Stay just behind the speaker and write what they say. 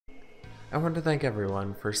I want to thank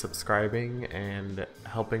everyone for subscribing and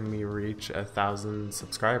helping me reach 1,000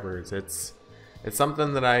 subscribers. It's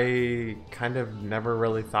something that I kind of never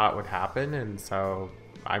really thought would happen, and so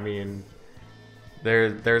I mean,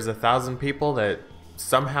 there's 1,000 people that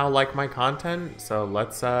somehow like my content, so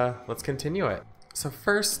let's continue it. So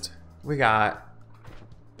first we got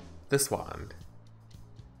this wand.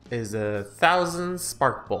 Is 1,000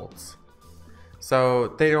 spark bolts. So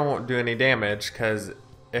they don't do any damage because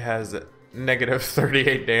it has negative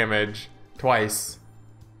 38 damage twice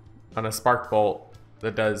on a spark bolt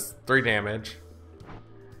that does 3 damage.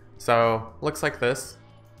 So looks like this.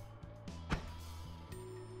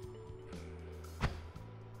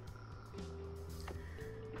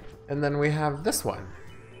 And then we have this one,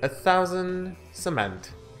 1,000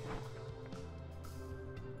 cement.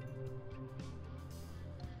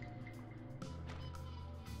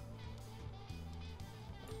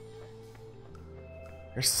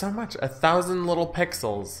 There's so much, 1,000 little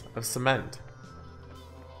pixels of cement.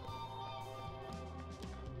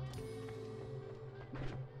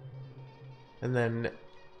 And then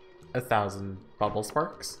 1,000 bubble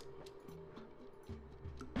sparks.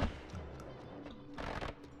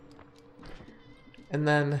 And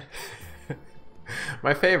then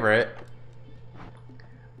my favorite,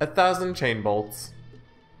 1,000 chain bolts.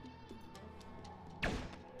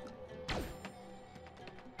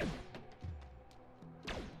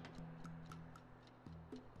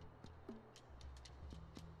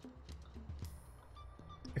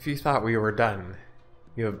 If you thought we were done,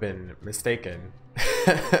 you have been mistaken.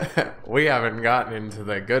 We haven't gotten into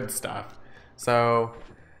the good stuff. So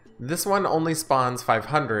this one only spawns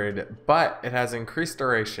 500, but it has increased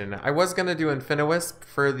duration. I was gonna do Infiniwisp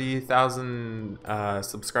for the 1,000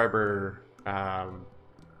 subscriber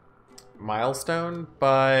milestone,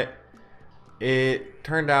 but it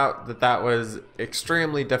turned out that that was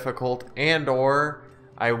extremely difficult, and or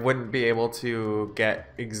I wouldn't be able to get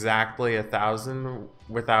exactly 1,000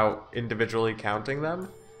 without individually counting them.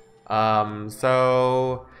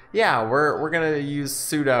 So yeah, we're gonna use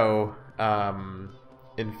pseudo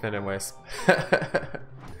Infiniwisp.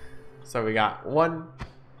 So we got 1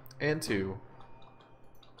 and 2,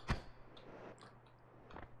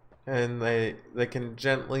 and they can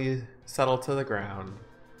gently settle to the ground.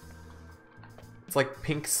 It's like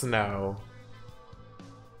pink snow.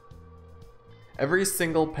 Every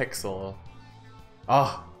single pixel.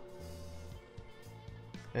 Oh,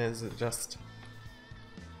 as it just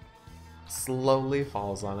slowly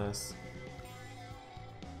falls on us.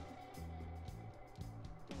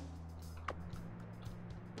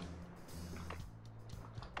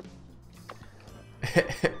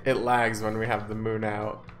 It lags when we have the moon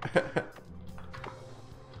out.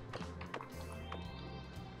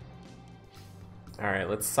 Alright,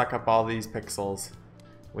 let's suck up all these pixels.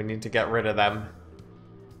 We need to get rid of them.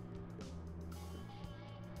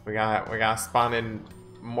 We gotta spawn in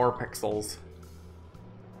more pixels.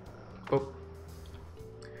 Boop.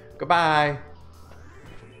 Goodbye.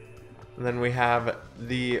 And then we have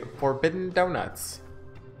the Forbidden Donuts.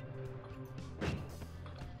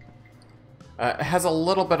 It has a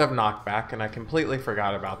little bit of knockback, and I completely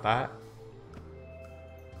forgot about that.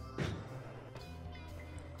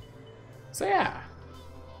 So yeah.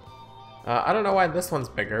 I don't know why this one's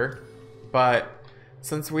bigger, but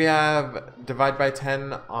since we have divide by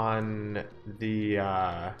 10 on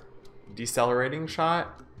the decelerating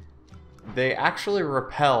shot, they actually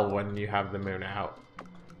repel when you have the moon out.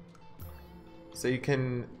 So you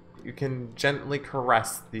can gently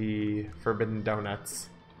caress the Forbidden Donuts.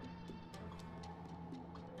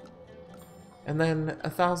 And then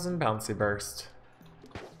 1,000 bouncy burst.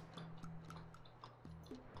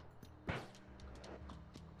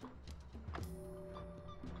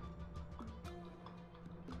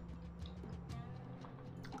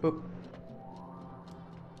 Boop.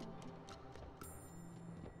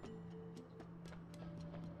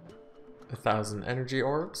 A 1,000 energy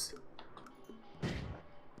orbs.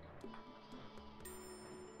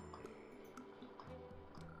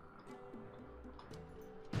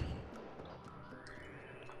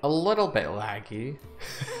 A little bit laggy.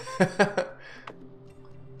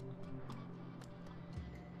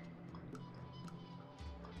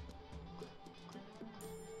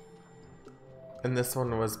 And this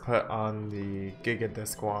one was put on the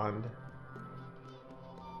Gigadisc wand.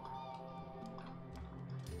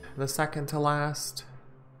 The second to last.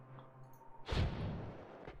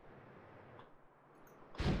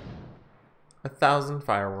 1,000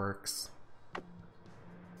 fireworks.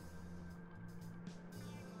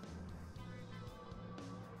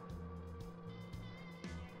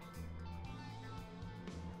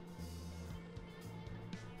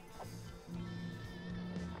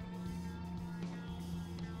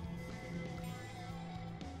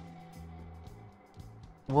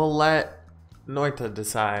 we'll let Noita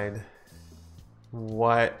decide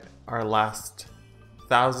what our last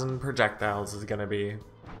 1,000 projectiles is gonna be.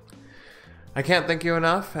 I can't thank you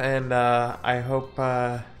enough, and I hope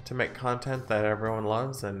to make content that everyone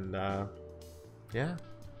loves, and yeah.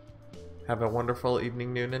 Have a wonderful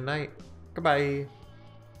evening, noon, and night. Goodbye.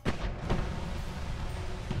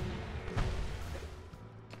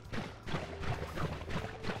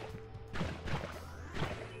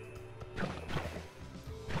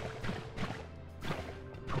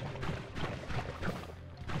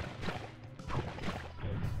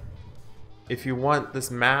 If you want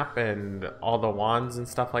this map and all the wands and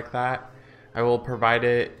stuff like that, I will provide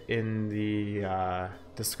it in the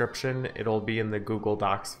description. It'll be in the Google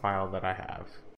Docs file that I have.